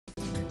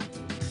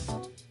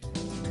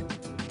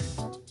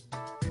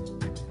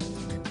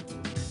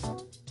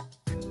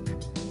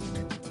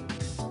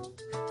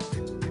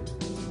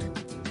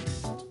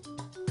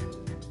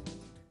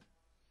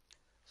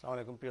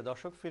আসসালামু আলাইকুম প্রিয়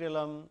দর্শক, ফিরে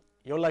এলাম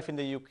your life in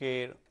the UK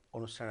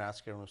অনুষ্ঠানের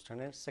আজকের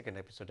অনুষ্ঠানের সেকেন্ড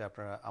এপিসোডে।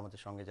 আপনারা আমাদের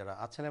সঙ্গে যারা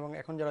আছেন এবং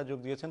এখন যারা যোগ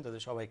দিয়েছেন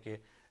তাদের সবাইকে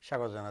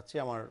স্বাগত জানাচ্ছি।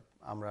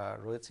 আমরা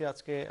রয়েছি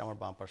আজকে আমার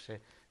বাম পাশে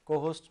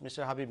কো-হোস্ট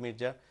মিস্টার হাবিব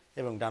মির্জা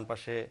এবং ডান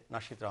পাশে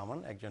নাশিদ রহমান,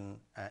 একজন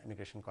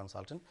ইমিগ্রেশন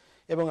কনসালটেন্ট,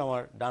 এবং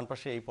আমার ডান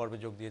পাশে এই পর্বে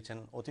যোগ দিয়েছেন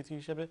অতিথি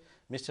হিসেবে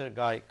মিস্টার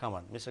গাই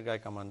কামান। মিস্টার গাই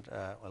কামান,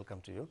 ওয়েলকাম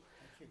টু ইউ।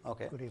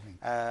 ওকে,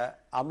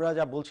 আমরা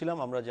যা বলছিলাম,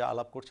 আমরা যা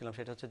আলাপ করছিলাম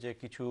সেটা হচ্ছে যে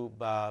কিছু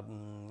বা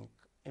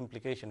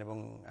ইমপ্লিকেশন এবং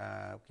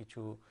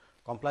কিছু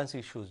কমপ্লায়েন্স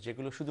ইস্যুস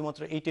যেগুলো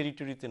শুধুমাত্র এই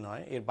টেরিটরিতে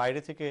নয়, এর বাইরে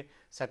থেকে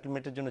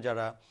সেটেলমেন্টের জন্য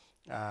যারা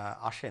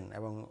আসেন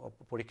এবং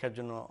পরীক্ষার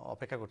জন্য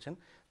অপেক্ষা করছেন,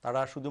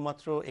 তারা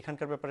শুধুমাত্র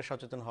এখানকার ব্যাপারে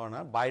সচেতন হওয়া না,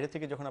 বাইরে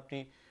থেকে যখন আপনি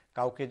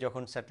কাউকে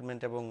যখন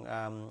সেটেলমেন্ট এবং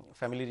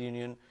ফ্যামিলি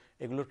রিউনিয়ন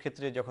এগুলোর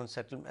ক্ষেত্রে যখন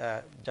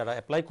যারা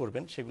অ্যাপ্লাই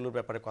করবেন সেগুলোর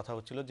ব্যাপারে কথা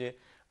হচ্ছিল যে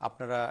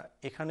আপনারা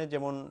এখানে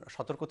যেমন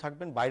সতর্ক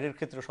থাকবেন, বাইরের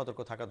ক্ষেত্রে সতর্ক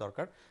থাকা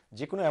দরকার।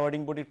 যে কোনো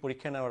অ্যাওয়ার্ডিং বডির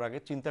পরীক্ষা নেওয়ার আগে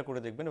চিন্তা করে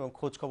দেখবেন এবং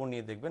খোঁজ খবর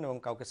নিয়ে দেখবেন, এবং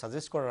কাউকে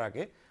সাজেস্ট করার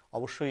আগে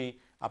অবশ্যই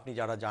আপনি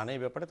যারা জানে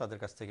এই ব্যাপারে তাদের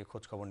কাছ থেকে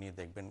খোঁজ খবর নিয়ে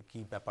দেখবেন কি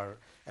ব্যাপার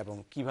এবং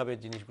কিভাবে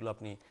জিনিসগুলো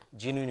আপনি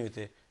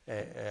জেনুইনিতে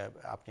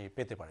আপনি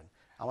পেতে পারেন।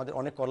 আমাদের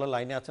অনেক কলার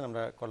লাইনে আছেন,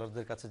 আমরা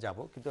কলারদের কাছে যাব,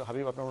 কিন্তু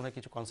হাবিব আপনার মনে হয়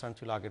কিছু কনসার্ন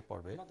ছিল আগের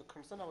পর্বে। No, the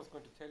concern I was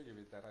going to tell you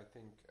is that I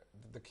think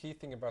the key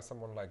thing about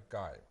someone like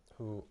Guy,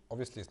 who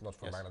obviously is not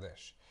from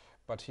Bangladesh,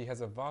 but he has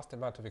a vast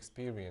amount of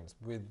experience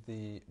with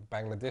the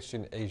Bangladeshi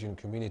Asian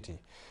community.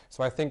 So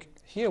I think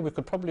here we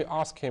could probably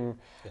ask him,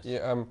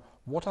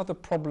 what are the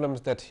problems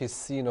that he's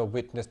seen or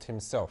witnessed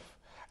himself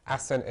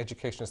as an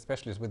educational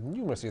specialist with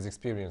numerous years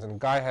experience. And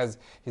Guy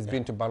he's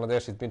been to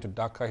Bangladesh, he's been to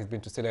Dhaka, he's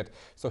been to Sylhet,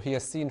 so he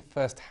has seen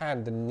firsthand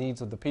the needs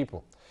of the people.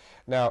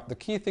 Now the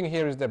key thing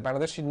here is that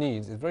Bangladeshi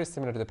needs is very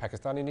similar to the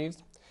Pakistani needs,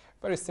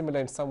 very similar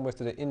in some ways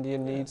to the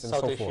Indian needs, and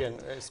South so Asian,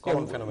 forth. it's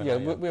common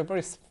phenomenon. We are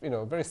very,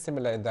 very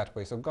similar in that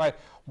way. So Guy,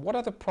 what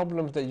are the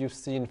problems that you've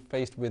seen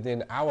faced within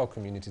our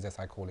communities, as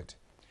I call it?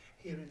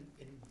 Here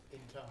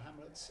in Tower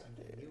Hamlets and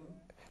in Newham?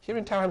 Here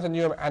in Tower Hamlets and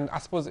Newham, and I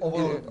suppose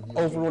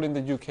overall in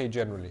the UK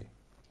generally.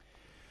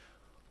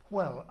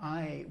 Well,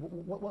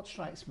 what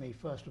strikes me,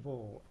 first of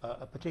all,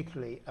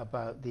 particularly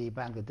about the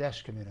Bangladesh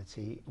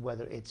community,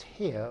 whether it's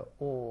here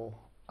or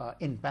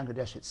in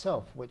Bangladesh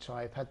itself, which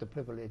I've had the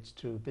privilege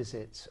to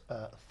visit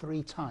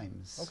 3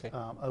 times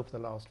over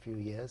the last few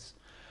years,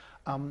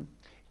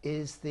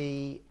 is the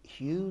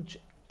huge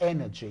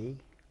energy,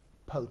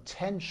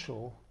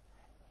 potential,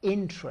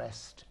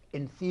 interest,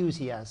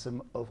 enthusiasm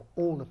of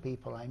all the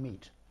people I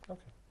meet.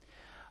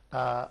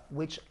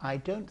 Which I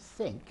don't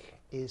think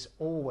is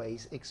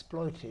always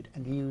exploited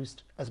and used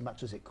as much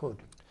as it could.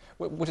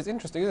 Which is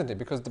interesting, isn't it?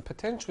 Because the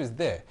potential is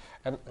there.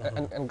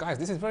 And guys,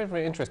 this is very,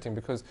 very interesting,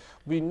 because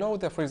we know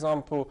that, for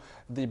example,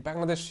 the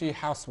Bangladeshi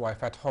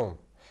housewife at home,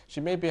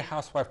 she may be a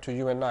housewife to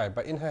you and I,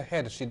 but in her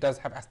head she does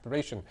have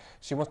aspiration.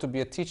 She wants to be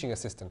a teaching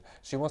assistant.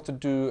 She wants to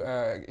do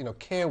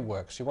care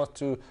work. She wants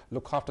to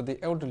look after the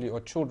elderly or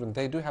children.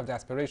 They do have the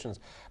aspirations.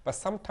 But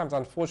sometimes,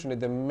 unfortunately,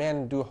 the men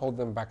do hold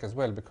them back as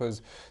well, because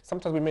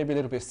sometimes we may be a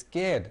little bit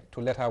scared to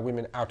let our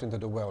women out into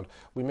the world.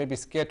 We may be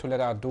scared to let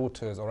our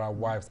daughters or our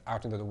wives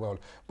out into the world,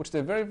 which is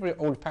a very, very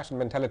old-fashioned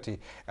mentality.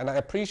 And I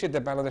appreciate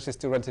that Bangladesh is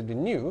still relatively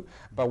new,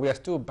 but we are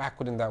still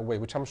backward in that way,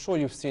 which I'm sure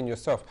you've seen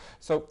yourself.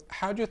 So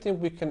how do you think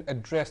we can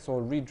address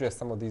or redress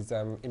some of these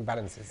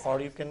imbalances? Or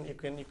you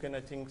can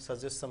I think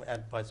suggest some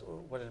advice.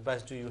 What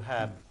advice do you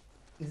have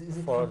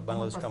for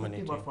Bangladesh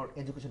community? Or for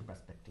education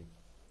perspective?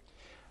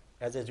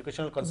 As an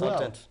educational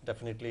consultant,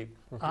 definitely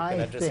you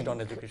can address it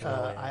on educational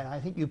way. I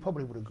think you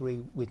probably would agree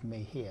with me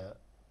here,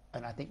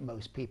 and I think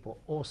most people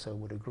also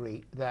would agree,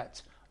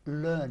 that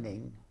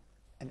learning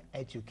and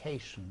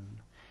education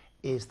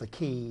is the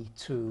key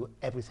to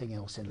everything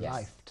else in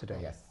life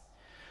today. Yes.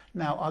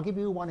 Now, I'll give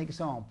you one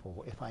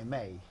example, if I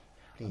may.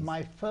 Please.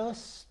 My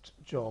first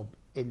job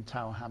in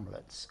Tower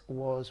Hamlets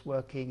was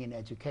working in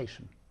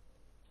education,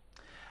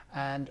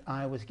 and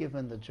I was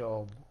given the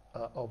job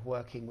of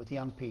working with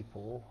young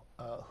people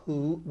who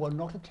were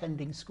not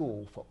attending school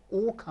for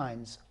all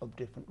kinds of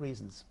different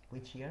reasons.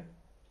 Which year?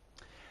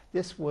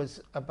 This was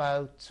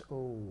about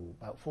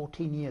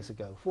 14 years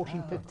ago,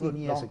 15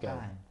 years long ago.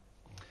 Time.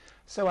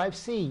 So I've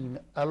seen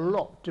a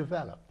lot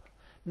develop.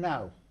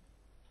 Now,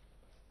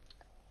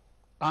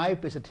 I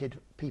visited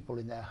people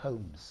in their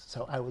homes, so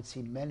I would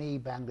see many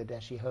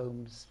Bangladeshi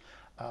homes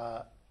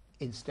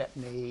in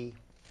Stepney,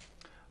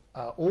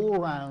 all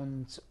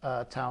around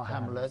Tower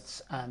Hamlets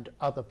and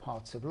other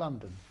parts of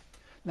London.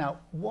 Now,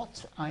 what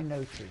I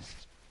noticed,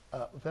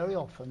 very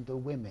often the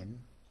women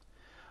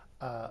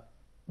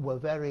were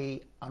very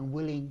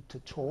unwilling to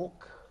talk.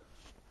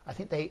 I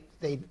think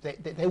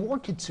they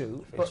wanted to,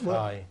 but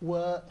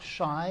were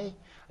shy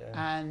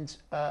and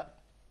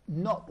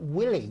not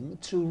willing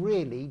to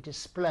really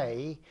display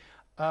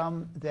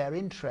their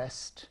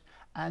interest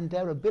and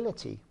their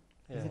ability.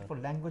 Is it for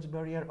language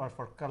barrier or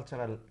for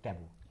cultural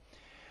taboo?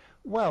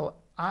 Well,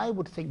 I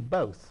would think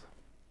both.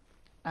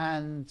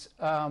 And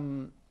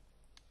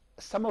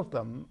some of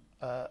them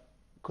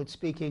could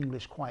speak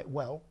English quite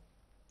well.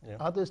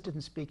 Others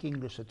didn't speak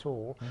English at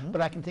all.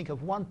 But I can think of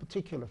one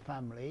particular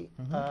family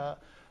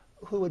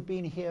who had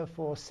been here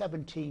for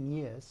 17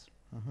 years.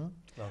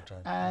 Long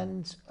time.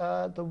 And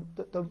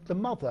the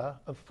mother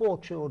of 4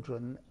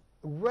 children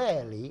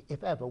rarely,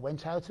 if ever,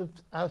 went out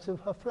of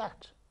her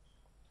flat,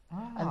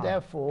 and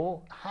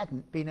therefore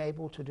hadn't been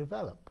able to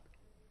develop.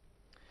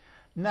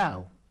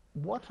 Now,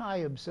 what I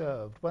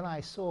observed when I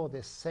saw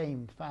this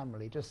same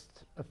family just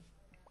a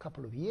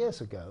couple of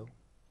years ago,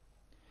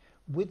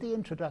 with the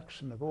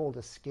introduction of all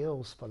the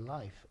Skills for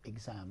Life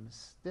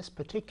exams, this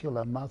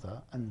particular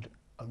mother and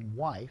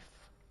wife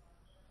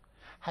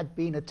had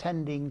been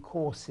attending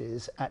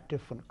courses at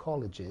different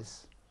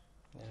colleges,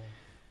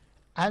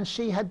 and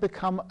she had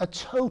become a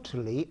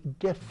totally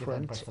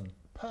different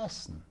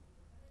person.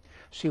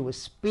 She was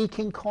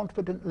speaking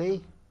confidently.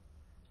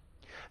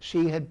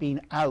 She had been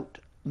out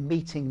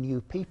meeting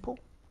new people.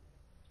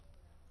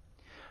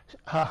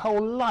 Her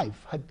whole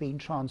life had been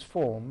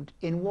transformed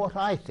in what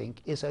I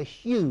think is a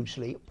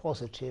hugely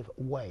positive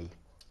way.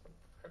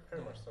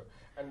 Very much so.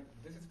 And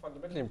this is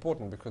fundamentally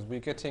important because we're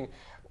getting,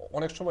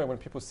 on extra when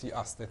people see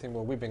us, they think,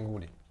 well, we're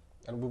Bengali,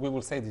 and we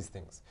will say these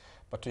things.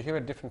 But to hear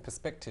a different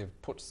perspective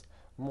puts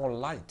more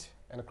light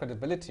and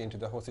credibility into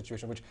the whole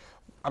situation, which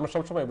I'm not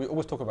sure we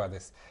always talk about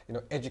this, you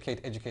know,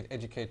 educate,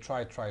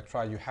 try,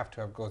 you have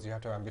to have goals, you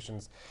have to have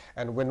ambitions.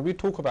 And when we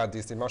talk about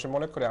this,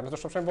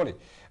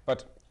 but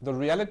the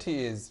reality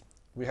is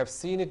we have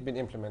seen it being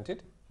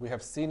implemented, we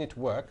have seen it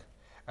work,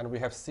 and we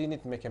have seen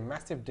it make a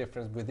massive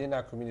difference within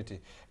our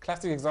community.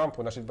 Classic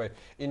example, Nasheed Bhai,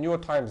 in your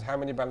times, how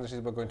many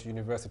Bangladeshis were going to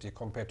university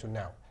compared to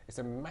now? It's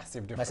a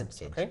massive difference. Massive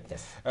change, okay?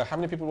 yes. How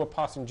many people were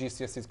passing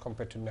GCSEs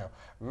compared to now?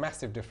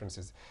 Massive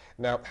differences.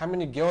 Now, how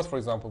many girls, for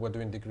example, were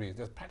doing degrees?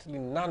 There's practically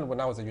none when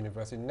I was at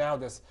university. Now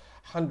there's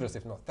hundreds,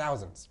 if not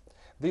thousands.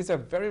 These are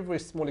very, very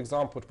small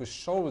examples which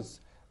shows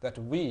that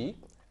we,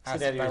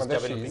 as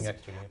Bangladeshis,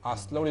 are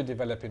slowly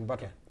developing.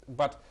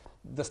 But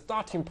the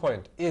starting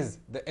point is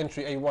the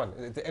entry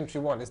A1. The entry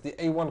 1 is the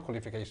A1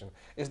 qualification.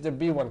 It's the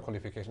B1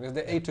 qualification. It's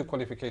the A2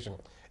 qualification.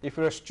 If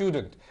you're a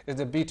student, it's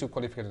the B2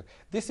 qualification.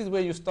 This is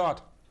where you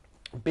start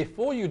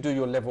before you do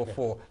your level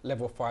 4,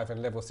 level 5,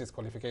 and level 6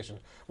 qualification,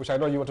 which I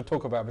know you want to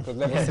talk about because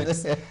level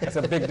 6 is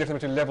a big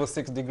difference between level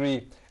 6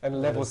 degree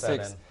and level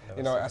 6,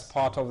 you know, as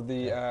part of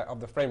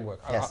the framework.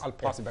 Yes. I'll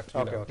pass it back to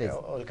you now. Okay.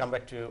 I'll come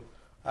back to you.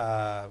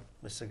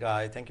 Mr.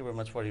 Guy, thank you very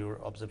much for your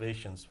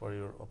observations, for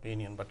your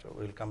opinion, but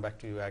we'll come back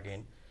to you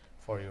again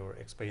for your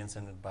experience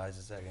and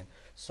advices again.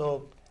 So,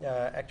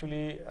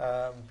 actually,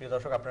 প্রিয়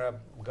দর্শক, আপনারা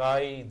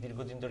গাই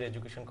দীর্ঘদিন ধরে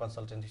education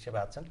consultant হিসেবে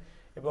আছেন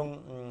এবং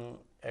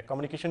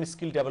communication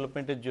skill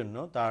ডেভেলপমেন্টের জন্য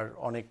তার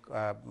অনেক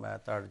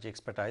তার যে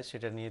এক্সপার্টাইজ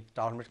সেটা নিয়ে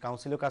টাউন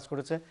কাউন্সিলও কাজ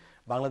করেছে,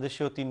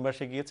 বাংলাদেশেও 3 বার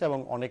সে গিয়েছে এবং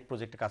অনেক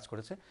প্রজেক্টে কাজ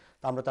করেছে।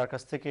 তো আমরা তার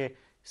কাছ থেকে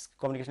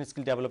কমিউনিকেশন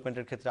স্কিল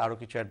ডেভেলপমেন্টের ক্ষেত্রে আরও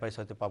কিছু অ্যাডভাইস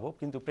হয়তো পাবো,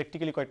 কিন্তু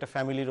প্র্যাকটিক্যালি কয়েকটা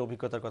ফ্যামিলির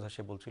অভিজ্ঞতার কথা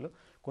সে বলছিল।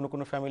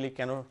 কোনো ফ্যামিলি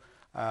কেন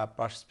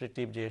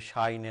পার্সপেক্টিভ যে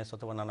শাইনেস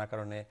অথবা নানা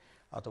কারণে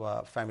অথবা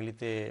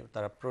ফ্যামিলিতে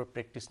তারা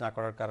প্র্যাকটিস না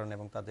করার কারণে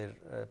এবং তাদের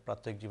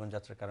প্রাত্যহিক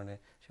জীবনযাত্রার কারণে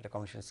সেটা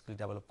কমিউনিকেশন স্কিল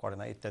ডেভেলপ করে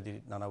না ইত্যাদি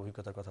নানা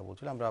অভিজ্ঞতার কথা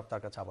বলছিল। আমরা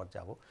তার কাছে আবার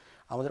যাব।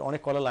 আমাদের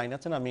অনেক কলার লাইন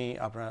আছেন, আমি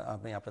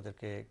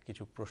আপনাদেরকে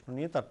কিছু প্রশ্ন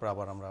নিয়ে তারপর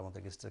আবার আমরা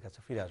আমাদের গেস্টের কাছে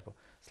ফিরে আসবো।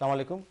 আসসালামু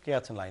আলাইকুম, কে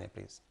আছেন লাইনে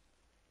প্লিজ?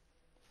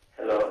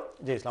 হ্যালো।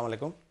 জি, আসসালামু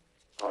আলাইকুম।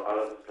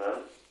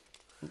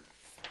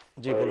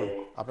 জি বলুন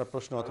আপনার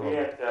প্রশ্ন অথবা আমি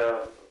একটা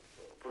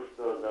প্রশ্ন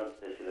জানতে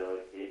চাইছিলাম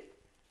আর কি।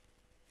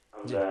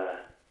 আমরা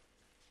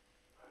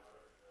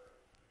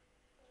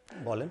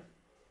বলেন।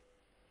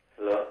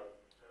 হ্যালো।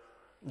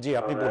 জি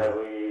আপনি বলুন।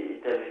 ওই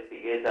ইতালি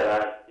থেকে যারা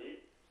আসছি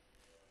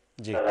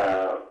জি তারা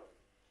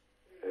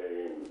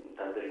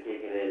তাদেরকে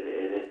এখানে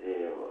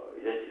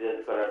রেসিডেন্স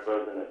করার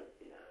প্রয়োজন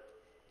আছে না?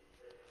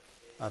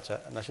 আচ্ছা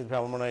নাশিদ ভাই,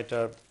 আমার মনে হয় এটা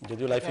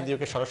যদিও লাইফ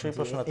ইন্ডিয়াকে সরাসরি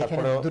প্রশ্ন না, এখানে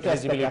তারপরে দুটো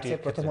অ্যাসপেক্ট আছে।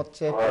 প্রথম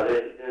হচ্ছে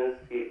রেসিডেন্স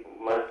কি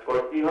মাস্ট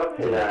করতেই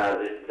হবে না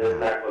রেসিডেন্স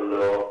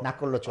না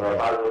করলেও চলবে।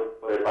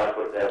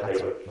 পাসপোর্ট অ্যাপ্লাই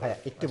আচ্ছা করতে ভাইয়া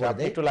একটু আচ্ছা, বলে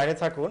আপনি দেই। একটু লাইনে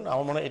থাকুন।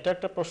 আমার মনে হয় এটা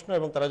একটা প্রশ্ন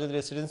এবং তারা যদি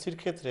রেসিডেন্সির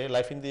ক্ষেত্রে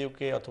লাইফ ইন দি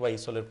ইউকে অথবা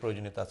ইসোলের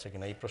প্রয়োজনীয়তা আছে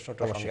কিনা এই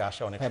প্রশ্নটার সঙ্গে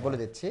আসে অনেক। হ্যাঁ বলে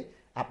দিচ্ছি,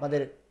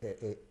 আপনাদের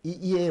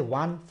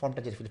EEA-1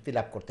 ফর্মটা যে ফিল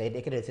আপ করতে হয়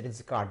এটাকে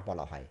রেসিডেন্সি কার্ড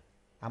বলা হয়,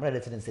 আমরা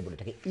রেসিডেন্সি বলি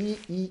এটাকে।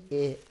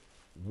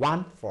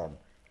 EEA-1 ফর্ম,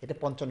 এটা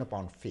 55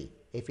 পাউন্ড ফি।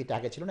 এই ফিটা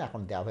আগে ছিল না,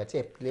 এখন দেওয়া হয়েছে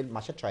এপ্রিল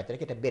মাসের 6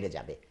 তারিখে এটা বেড়ে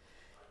যাবে।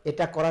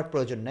 এটা করার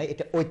প্রয়োজন নেই,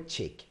 এটা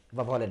ঐচ্ছিক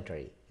বা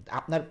ভলেন্টারি।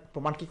 আপনার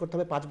প্রমাণ কি করতে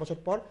হবে? 5 বছর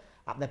পর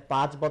আপনার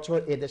 5 বছর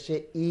এদেশে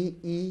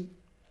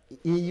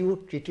EU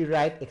ট্রিটি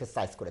রাইট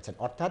এক্সারসাইজ করেছেন,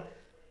 অর্থাৎ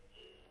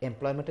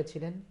এমপ্লয়মেন্টে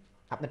ছিলেন।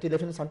 আপনার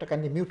টেলিভিশন সাউন্ডটা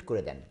কাইন্ডলি মিউট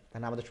করে দেন,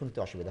 কারণ আমাদের শুনতে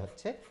অসুবিধা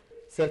হচ্ছে।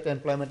 সেলফ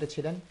এমপ্লয়মেন্টে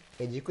ছিলেন,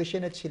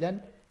 এডুকেশনে ছিলেন,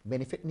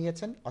 বেনিফিট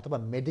নিয়েছেন, অথবা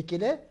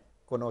মেডিকেলে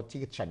কোনো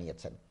চিকিৎসা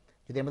নিয়েছেন।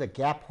 যদি এর মধ্যে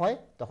গ্যাপ হয়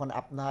তখন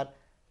আপনার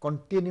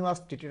কন্টিনিউয়াস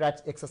ট্রিটি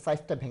রাইটস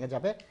এক্সারসাইজটা ভেঙে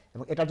যাবে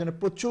এবং এটার জন্য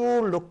প্রচুর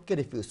লোককে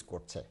রিফিউজ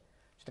করছে।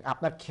 সেটা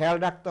আপনার খেয়াল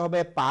রাখতে হবে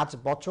 5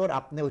 বছর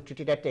আপনি ওই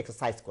ট্রিটি রাইটটা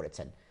এক্সারসাইজ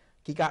করেছেন।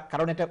 কি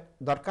কারণ এটা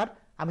দরকার?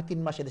 আমি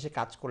 3 মাস এদেশে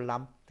কাজ করলাম,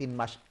 3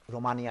 মাস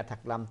রোমানিয়া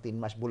থাকলাম, 3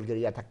 মাস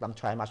বুলগেরিয়া থাকলাম,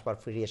 6 মাস পর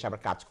ফিরে এসে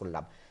আবার কাজ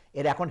করলাম।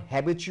 এর এখন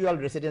হ্যাবিচুয়াল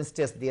রেসিডেন্স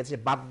টেস্ট দিয়েছে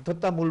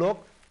বাধ্যতামূলক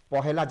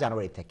 1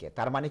 জানুয়ারি থেকে।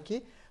 তার মানে কি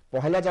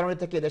 1 জানুয়ারি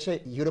থেকে এদেশে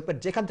ইউরোপের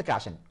যেখান থেকে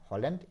আসেন,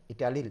 হল্যান্ড,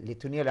 ইটালি,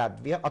 লিথুনিয়া,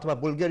 লাটভিয়া অথবা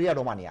বুলগেরিয়া,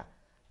 রোমানিয়া,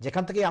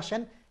 যেখান থেকেই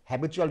আসেন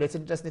হ্যাবিচুয়াল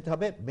রেসিডেন্স নিতে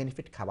হবে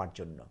বেনিফিট খাওয়ার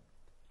জন্য।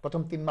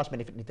 প্রথম 3 মাস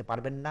বেনিফিট নিতে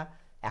পারবেন না,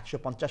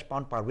 150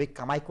 পাউন্ড পার উইক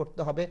কামাই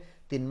করতে হবে।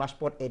 3 মাস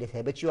পর এই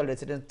হ্যাবিচুয়াল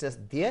রেসিডেন্স টেস্ট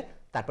দিয়ে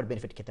তারপর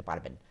বেনিফিট খেতে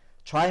পারবেন।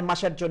 6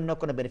 মাসের জন্য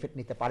কোনো বেনিফিট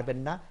নিতে পারবেন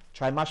না।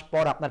 6 মাস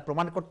পর আপনার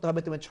প্রমাণ করতে হবে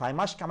তুমি 6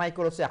 মাস কামাই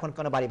করেছো, এখন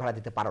কোনো বাড়ি ভাড়া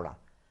দিতে পারো না।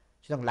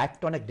 সুতরাং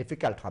লাইফটা অনেক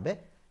ডিফিকাল্ট হবে।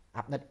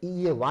 আপনার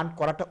EA1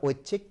 করাটা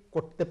ঐচ্ছিক,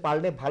 করতে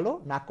পারলে ভালো,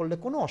 না করলে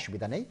কোনো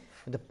অসুবিধা নেই।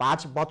 কিন্তু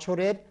 5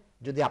 বছরের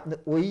যদি আপনি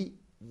ওই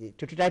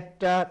টুটি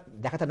টাইপটা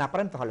দেখাতে না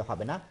পারেন তাহলে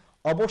হবে না।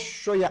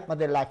 অবশ্যই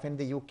আপনাদের লাইফ ইন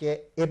দ্য ইউকে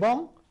এবং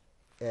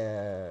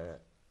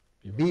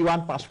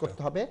B1 পাস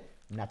করতে হবে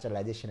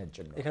ন্যাচারালাইজেশনের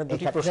জন্য। এখানে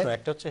দুটি প্রশ্ন,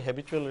 একটা হচ্ছে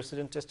হ্যাবিচুয়াল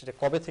রেসিডেন্ট টেস্ট এটা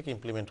কবে থেকে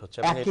ইমপ্লিমেন্ট হচ্ছে?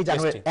 এবং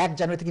 1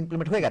 জানুয়ারি থেকে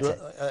ইমপ্লিমেন্ট হয়ে গেছে।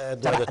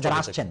 যারা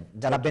আসছেন,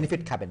 যারা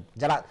বেনিফিট খাবেন,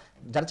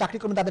 যারা চাকরি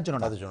করবেন তাদের জন্য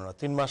না,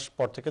 3 মাস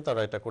পর থেকে তারা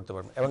এটা করতে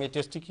পারবেন। এবং এই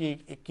টেস্টটি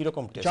কি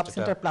রকম টেস্ট? জব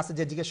সেন্টার প্লাসে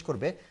যে জিজ্ঞেস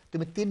করবে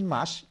তুমি 3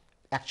 মাস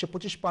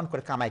 125 পাউন্ড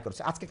করে কামাই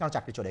করছো, আজকে কেন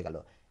চাকরি চলে গেল?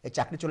 এই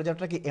চাকরি চলে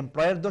যাওয়াটা কি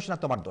এমপ্লয়ের দোষ না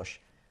তোমার দোষ?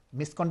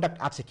 মিসকন্ডাক্ট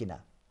আছে কিনা?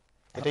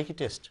 এটাই কি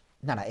টেস্ট?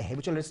 না, এই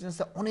হ্যাবিচুয়াল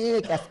রেসিডেন্সে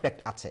অনেক অ্যাসপেক্ট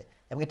আছে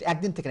এবং এটা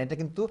একদিন থেকে না, এটা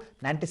কিন্তু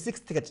 96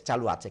 থেকে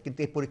চালু আছে, কিন্তু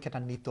এই পরীক্ষাটা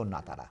নিত না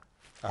তারা,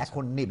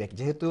 এখন নিবে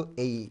যেহেতু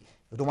এই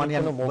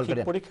রোমানিয়ান মৌখিক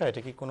পরীক্ষা।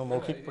 এটা কি কোনো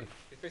মৌখিক পরীক্ষা?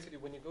 Basically,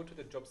 when you go to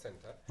the job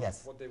center, Yes.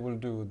 what they will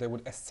do, they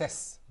will assess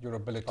your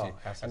ability,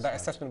 and that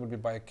assessment will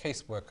be by a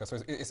caseworker. So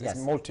it's Yes.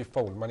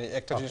 multifold. Money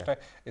extra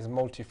is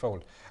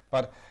multifold.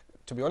 But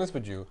to be honest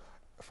with you,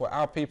 for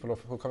our people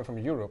who come from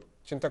Europe,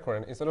 চিন্তা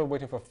করেন, instead of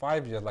waiting for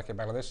 5 years like a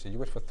Bangladeshi, you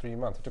wait for 3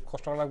 months. It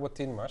cost around like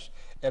 3 মাস,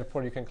 এরপর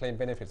you can claim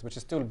benefits, which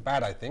is still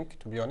bad, I think,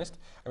 to be honest.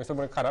 I mean, still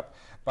very cut up,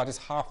 but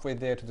it's halfway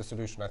there to the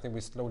solution. I think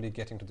we're slowly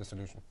getting to the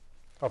solution.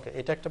 ওকে,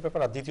 এটা একটা ব্যাপার।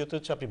 আর দ্বিতীয়ত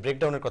হচ্ছে আপনি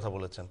ব্রেকডাউনের কথা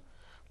বলেছেন।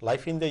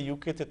 Life in the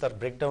ইউকেতে তার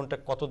ব্রেকডাউনটা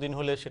কতদিন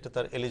হলে সেটা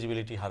তার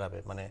এলিজিবিলিটি হারাবে,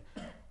 মানে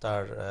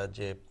তার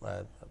যে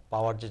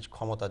পাওয়ার যে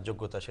ক্ষমতা,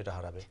 যোগ্যতা সেটা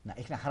হারাবে? না,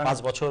 এখানে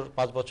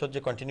 5 বছর যে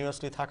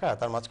কন্টিনিউয়াসলি থাকা,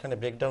 তার মাঝখানে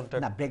ব্রেকডাউনটা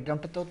না,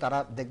 ব্রেকডাউনটা তো তারা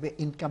দেখবে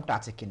ইনকামটা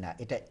আছে কিনা,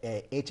 এটা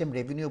HM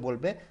রেভিনিউ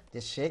বলবে যে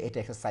সে এটা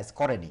এক্সারসাইজ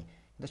করেনি,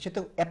 কিন্তু সে তো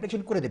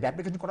অ্যাপ্লিকেশন করে দেবে,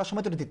 অ্যাপ্লিকেশন করার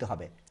সময় তো দিতে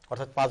হবে।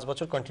 অর্থাৎ 5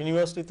 বছর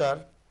কন্টিনিউয়াসলি তার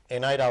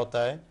এনআইর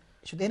আওতায়,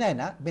 শুধু এনআই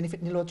না,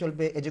 বেনিফিট নিলেও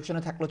চলবে,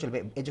 এডুকেশনে থাকলেও চলবে।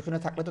 এডুকেশনে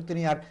থাকলে তো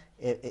তিনি আর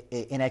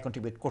এনআই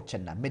কন্ট্রিবিউট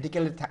করছেন না,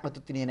 মেডিকেলে থাকলে তো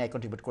তিনি এনআই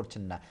কন্ট্রিবিউট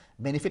করছেন না,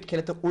 বেনিফিট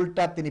খেলে তো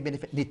উল্টা তিনি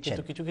বেনিফিট নিচ্ছেন।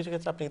 কিন্তু কিছু কিছু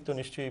ক্ষেত্রে আপনি তো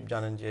নিশ্চয়ই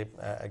জানেন যে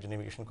একজন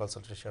ইমিগ্রেশন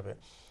কনসালটেন্ট হিসাবে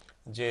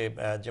যে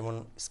যেমন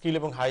স্কিল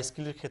এবং হাই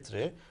স্কিলের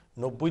ক্ষেত্রে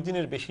 90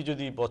 দিনের বেশি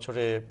যদি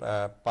বছরে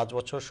 5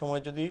 বছর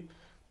সময় যদি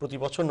প্রতি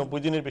বছর 90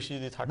 দিনের বেশি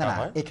যদি থাকা না,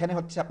 হয়, এখানে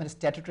হচ্ছে আপনার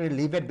স্ট্যাটুটরি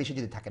লিভের বেশি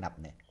যদি থাকেন,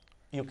 আপনি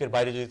ইউকের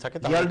বাইরে যদি থাকে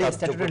তাহলে ইয়ারলি তার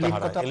স্ট্যাটুটরি যোগ্যতা লিভ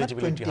হারায়, কত আপনার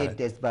এলিজিবিলিটি 28 হারায়।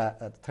 ডেজ বা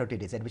 30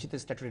 ডেজ, এর বেশি তো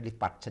স্ট্যাটুটরি লিভ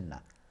পাচ্ছেন না।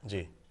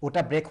 জি,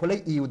 ওটা ব্রেক হলেই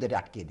ইউদের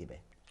আটকে দিবে।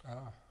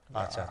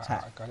 আচ্ছা আচ্ছা।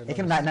 হ্যাঁ,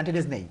 এখানে 90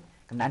 ডেজ নেই।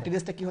 90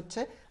 ডেজটা কি হচ্ছে,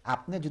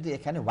 আপনি যদি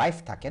এখানে ওয়াইফ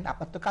থাকেন,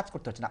 আপনার তো কাজ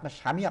করতে হচ্ছে না, আপনার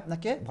স্বামী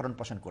আপনাকে ভরণ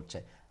পোষণ করছে,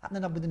 আপনি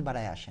 90 দিন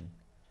বাড়ায় আসেন।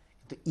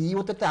 কিন্তু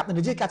ইউতে তো আপনি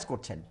নিজেই কাজ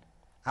করছেন,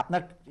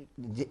 আপনার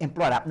যে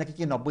এমপ্লয়ার আপনাকে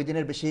কি 90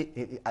 দিনের বেশি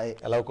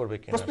অ্যালাউ করবে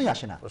কিনা প্রশ্নই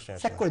আসে না,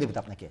 চেক করে দেবে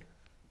তো আপনাকে।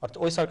 অর্থাৎ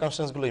ওই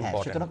সার্কামস্টেন্সগুলো হ্যাঁ,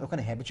 ইম্পর্টেন্ট। সুতরাং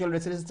ওখানে হ্যাবিচুয়াল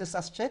রেসিডেন্স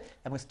আসছে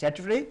এবং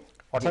স্ট্যাটুটরি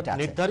অর্থাৎ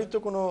নির্ধারিত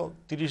কোনো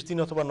 30 দিন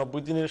অথবা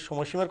 90 দিনের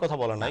সময়সীমার কথা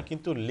বলা নাই,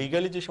 কিন্তু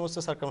লিগালি যে সমস্ত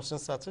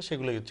সার্কামস্টেন্স আছে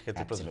সেগুলো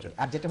ক্ষেত্রে প্রযোজ্য।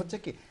 আর যেটা হচ্ছে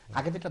কি,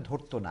 আগে যেটা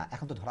ধরতো না,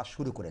 এখন তো ধরা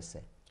শুরু করেছে।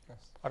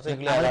 অর্থাৎ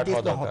এগুলো আমাদের অ্যালার্ট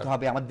হওয়া দেখতে দরকার।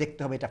 হবে, আমার দেখতে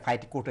হবে, এটা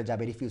ফাইট কোর্টে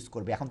যাবে, রিফিউজ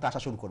করবে, এখন তো আসা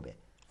শুরু করবে।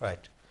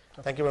 Right,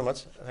 thank you very much,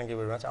 thank you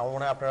very much. আমার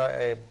মনে হয় আপনারা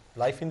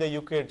লাইফ ইন দ্য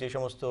ইউকের যে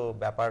সমস্ত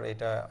ব্যাপার,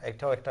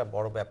 এটাও একটা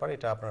বড় ব্যাপার,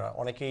 এটা আপনারা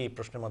অনেকেই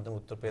প্রশ্নের মাধ্যমে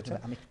উত্তর পেয়েছেন।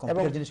 আমি এবং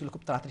কম্পিউটার জিনিসগুলো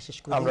খুব তাড়াতাড়ি শেষ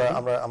করে আমরা দিই।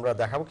 আমরা আমরা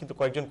দেখাবো, কিন্তু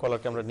কয়েকজন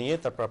কলারকে আমরা নিয়ে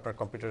তারপর আপনার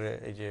কম্পিউটারে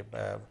এই যে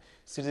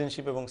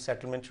সিটিজেনশিপ এবং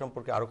সেটেলমেন্ট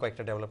সম্পর্কে আরও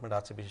কয়েকটা ডেভেলপমেন্ট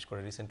আছে, বিশেষ করে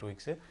রিসেন্ট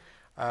উইকসে।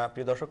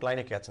 প্রিয় দর্শক,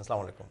 লাইনে কে আছেন?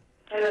 আসসালামু আলাইকুম।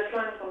 হ্যালো,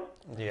 আসসালামু আলাইকুম।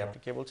 জি, আপনি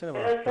কে বলছেন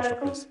এবং হ্যালো, প্রশ্ন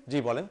আসসালামু প্লিজ। জি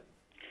বলেন।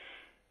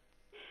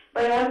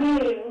 ভাই, আমি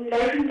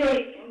লাইফ ইন দ্য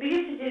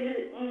বিদেশে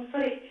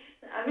সরি,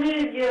 আমি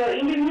যে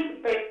ইন্ডিপেন্ডেন্ট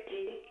পেয়েছি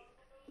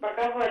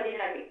বাঁকা হওয়ার দিন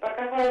আগে,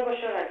 বাঁকা হওয়ার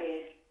বছর আগে।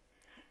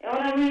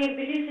 এখন আমি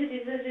ব্রিটিশ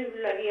সিটিজেনশিপ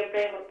লাগিয়ে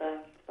অ্যাপ্লাই করতাম,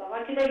 তো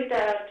আমার কিটা কিটা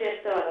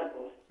টেস্ট দেওয়া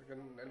লাগবো?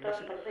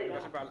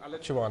 I'll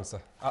let you answer.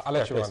 I'll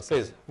let you please, answer.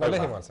 please. No,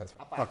 let him answer.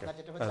 আপনার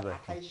যেটা হচ্ছে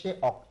 28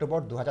 অক্টোবর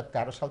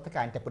 2013 সাল থেকে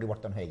আইনটা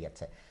পরিবর্তন হয়ে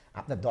গেছে।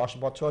 আপনি 10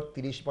 বছর,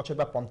 30 বছর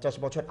বা 50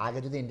 বছর আগে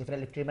যদি ইনডিফিনিট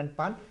লিভ ট্রিটমেন্ট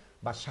পান,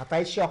 বা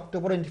 27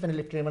 অক্টোবর ইনডিফিনিট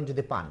লিভ ট্রিটমেন্ট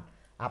যদি পান,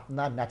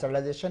 আপনার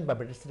ন্যাচারালাইজেশন বা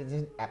ব্রিটিশ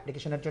সিটিজেন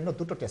অ্যাপ্লিকেশনের জন্য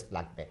দুটো টেস্ট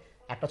লাগবে।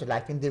 একটা হচ্ছে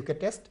life in the UK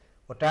test,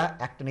 ওটা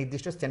একটা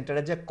নির্দিষ্ট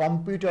সেন্টারে যে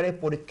কম্পিউটারে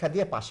পরীক্ষা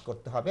দিয়ে পাস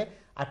করতে হবে।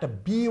 আর একটা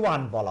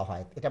B1 বলা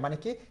হয়, এটা মানে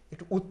কি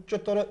একটু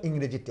উচ্চতর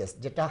ইংরেজি টেস্ট,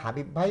 যেটা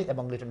হাবিব ভাই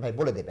এবং লিটন ভাই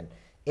বলে দেবেন।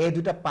 এই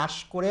দুটো পাস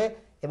করে,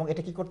 এবং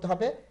এটা কি করতে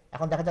হবে,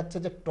 এখন দেখা যাচ্ছে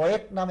যে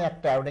টয়েক নামে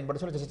একটা অ্যাওয়ার্ডিং বডি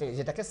ছিল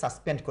যেটাকে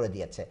সাসপেন্ড করে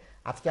দিয়েছে।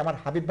 আজকে আমার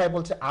হাবিব ভাই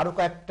বলছে আরও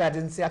কয়েকটা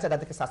এজেন্সি আছে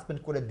তাদেরকে সাসপেন্ড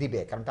করে দিবে,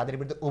 কারণ তাদের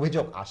বিরুদ্ধে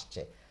অভিযোগ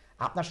আসছে।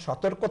 আপনার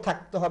সতর্ক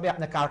থাকতে হবে,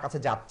 আপনি কার কাছে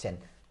যাচ্ছেন,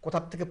 কোথা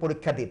থেকে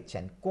পরীক্ষা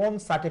দিচ্ছেন, কোন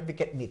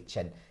সার্টিফিকেট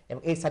নিচ্ছেন,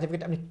 এবং এই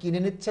সার্টিফিকেট আপনি কিনে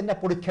নিচ্ছেন না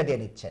পরীক্ষা দিয়ে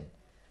নিচ্ছেন।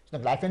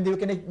 লাইফ ইন দ্য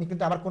ইউকে নিয়ে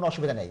কিন্তু আমার কোনো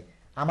অসুবিধা নেই।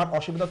 আমার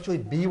অসুবিধা হচ্ছে ওই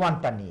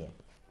B1টা নিয়ে।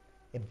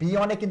 এই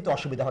B1-এ কিন্তু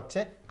অসুবিধা হচ্ছে,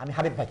 আমি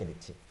হাবিব ভাইকে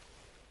দিচ্ছি।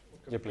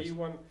 Yeah, please.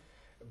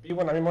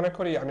 B1, I mean,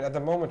 Monekori, I mean, at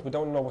the moment, we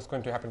don't know what's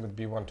going to happen with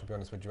B1, to be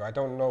honest with you. I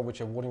don't know which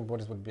awarding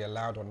bodies would be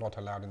allowed or not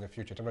allowed in the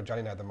future. I'm not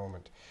judging at the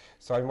moment.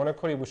 So in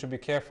Monekori, we should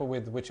be careful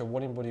with which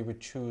awarding body we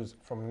choose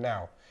from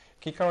now.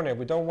 Kikarone,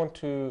 we don't want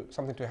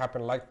something to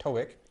happen like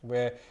TOEIC,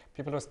 where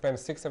people will spend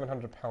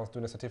 £600-700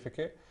 doing a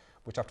certificate,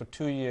 which after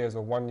 2 years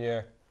or 1 year,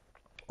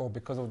 or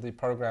because of the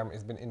program,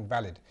 has been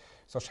invalid.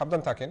 So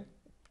Shabdan Takin,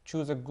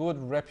 choose a good,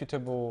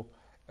 reputable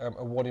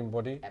awarding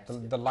body,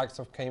 the likes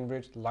of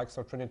Cambridge, the likes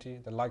of Trinity,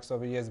 the likes of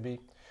ESB,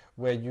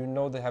 where you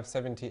know they have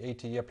 70,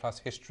 80 year plus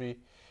history.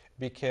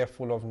 Be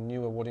careful of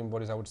new awarding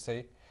bodies, I would say.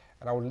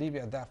 And I will leave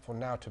it at that for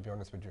now, to be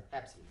honest with you.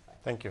 Absolutely fine.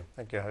 Thank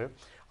you, Habib.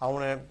 I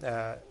want to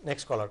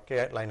next caller, কে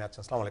লাইনে আছেন?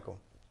 আসসালামু আলাইকুম।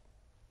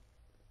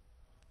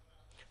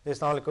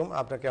 আসসালামু আলাইকুম,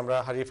 আপনাকে আমরা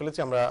হারিয়ে ফেলেছি,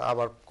 আমরা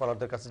আবার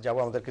কলারদের কাছে যাব,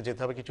 আমাদেরকে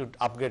যেতে হবে কিছু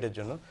আপগ্রেডের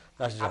জন্য।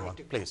 নাশিদ জামান,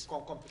 প্লিজ।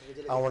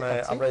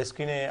 আমরা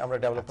স্ক্রিনে আমরা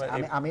ডেভেলপমেন্ট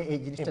আমি এই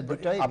জিনিসটা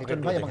দুটোই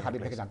লিটন ভাই এবং হাবিব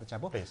ভাইকে জানতে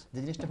চাবো। যে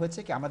জিনিসটা হয়েছে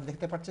কি, আমরা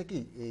দেখতে পাচ্ছি কি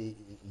এই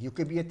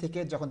ইউকেবিএ থেকে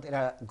যখন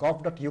এরা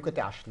gov.uk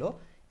তে আসলো,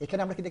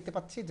 এখানে আমরা কি দেখতে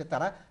পাচ্ছি যে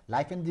তারা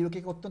লাইফ ইন দি ইউকে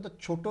অত্যন্ত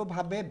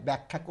ছোটভাবে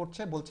ব্যাখ্যা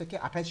করছে, বলছে কি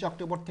 28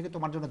 অক্টোবর থেকে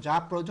তোমার জন্য যা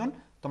প্রয়োজন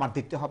তোমার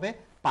দিতে হবে,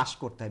 পাস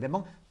করতে হবে,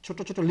 এবং ছোট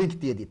ছোট লিঙ্ক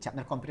দিয়ে দিচ্ছে।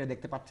 আপনার কম্পিউটারে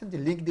দেখতে পাচ্ছেন যে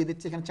লিঙ্ক দিয়ে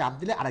দিচ্ছে, এখানে চাপ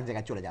দিলে আরেক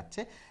জায়গায় চলে যাচ্ছে।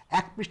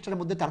 এক পৃষ্ঠার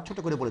মধ্যে তারা ছোট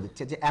করে বলে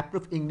দিচ্ছে যে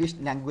অ্যাপ্রুভ ইংলিশ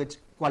ল্যাঙ্গুয়েজ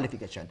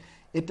কোয়ালিফিকেশন।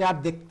 এটা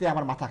দেখতে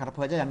আমার মাথা খারাপ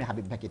হয়ে যায়, আমি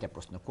হাবিব ভাইকে এটা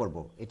প্রশ্ন করব,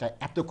 এটা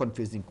এত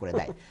কনফিউজিং করে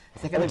দেয়।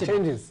 সেখানে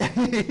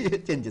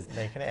চেঞ্জেস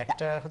এখানে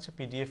একটা হচ্ছে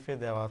পিডিএফ এ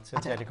দেওয়া আছে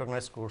যে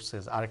রিকগনাইজড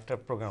কোর্সেস, আরেকটা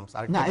প্রোগ্রামস, না,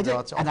 আরেকটা এই যে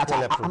দেওয়া আছে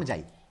আমি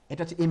যাই,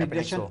 এটা হচ্ছে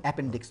ইমিগ্রেশন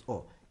অ্যাপেন্ডিক্স ও,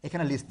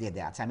 এখানে লিস্ট দিয়ে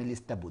দেওয়া আছে, আমি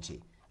লিস্টটা বুঝি।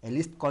 এই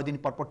লিস্ট কয়দিন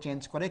পর পর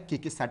চেঞ্জ করে, কি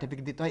কি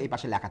সার্টিফিকেট দিতে হয় এই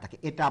পাশে লেখা থাকে।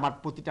 এটা আমার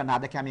প্রতিটা না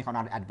দেখে আমি এখন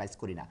আর অ্যাডভাইস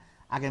করি না।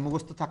 আগে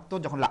মুখস্থ থাকতো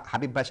যখন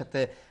হাবিব ভাইয়ের সাথে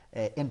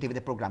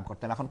এনটিভিতে প্রোগ্রাম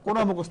করতাম, এখন কোনো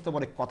মুখস্থ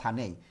বলে কথা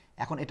নেই,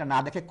 এখন এটা না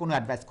দেখে কোনো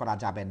অ্যাডভাইস করা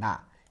যাবে না।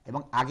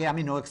 এবং আগে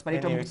আমি নো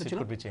এক্সপায়ারিটা মুখস্থ ছিল।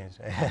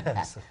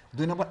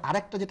 2 নম্বর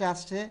আরেকটা যেটা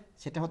আসছে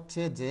সেটা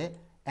হচ্ছে যে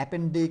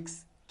appendix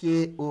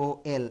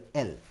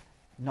KOLL,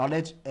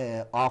 knowledge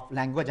of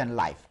language and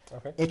life.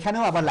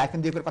 এখানেও আবার লাইফ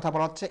এন্ড দিউকের কথা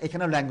বলা হচ্ছে,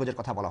 এখানেও ল্যাঙ্গুয়েজের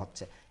কথা বলা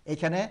হচ্ছে।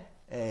 এখানে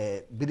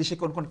বিদেশে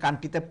কোন কোন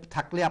কান্ট্রিতে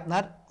থাকলে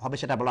আপনার হবে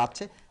সেটা বলা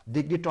হচ্ছে।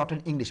 ডিগ্রি টট ইন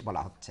ইংলিশ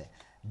বলা হচ্ছে।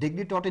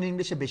 ডিগ্রি টট ইন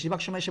ইংলিশে বেশিরভাগ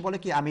সময় এসে বলে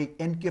কি আমি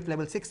NQF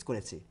লেভেল 6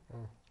 করেছি,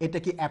 এটা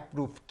কি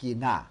অ্যাপ্রুভ কি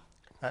না?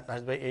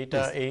 নাশিদ ভাই, এইটা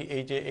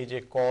এই যে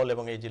কল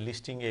এবং এই যে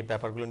লিস্টিং, এই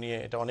ব্যাপারগুলো নিয়ে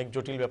এটা অনেক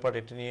জটিল ব্যাপার,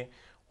 এটা নিয়ে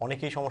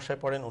অনেকেই সমস্যায়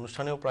পড়েন,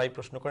 অনুষ্ঠানেও প্রায়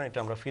প্রশ্ন করেন। এটা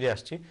আমরা ফিরে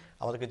আসছি,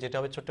 আমাদেরকে যেটা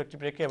হবে ছোট্ট একটি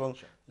ব্রেকে, এবং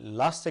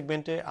লাস্ট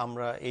সেগমেন্টে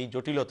আমরা এই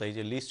জটিলতা, এই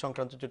যে লিস্ট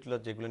সংক্রান্ত জটিলতা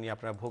যেগুলো নিয়ে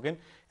আপনারা ভোগেন,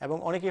 এবং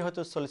অনেকেই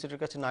হয়তো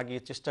সলিসিটরের কাছে না গিয়ে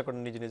চেষ্টা করেন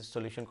নিজে নিজে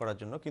সলিউশন করার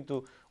জন্য, কিন্তু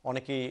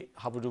অনেকেই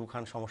হাবুডুবু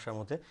খান সমস্যার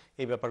মধ্যে।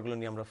 এই ব্যাপারগুলো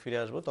নিয়ে আমরা ফিরে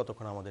আসবো,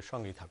 ততক্ষণ আমাদের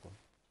সঙ্গেই থাকুন।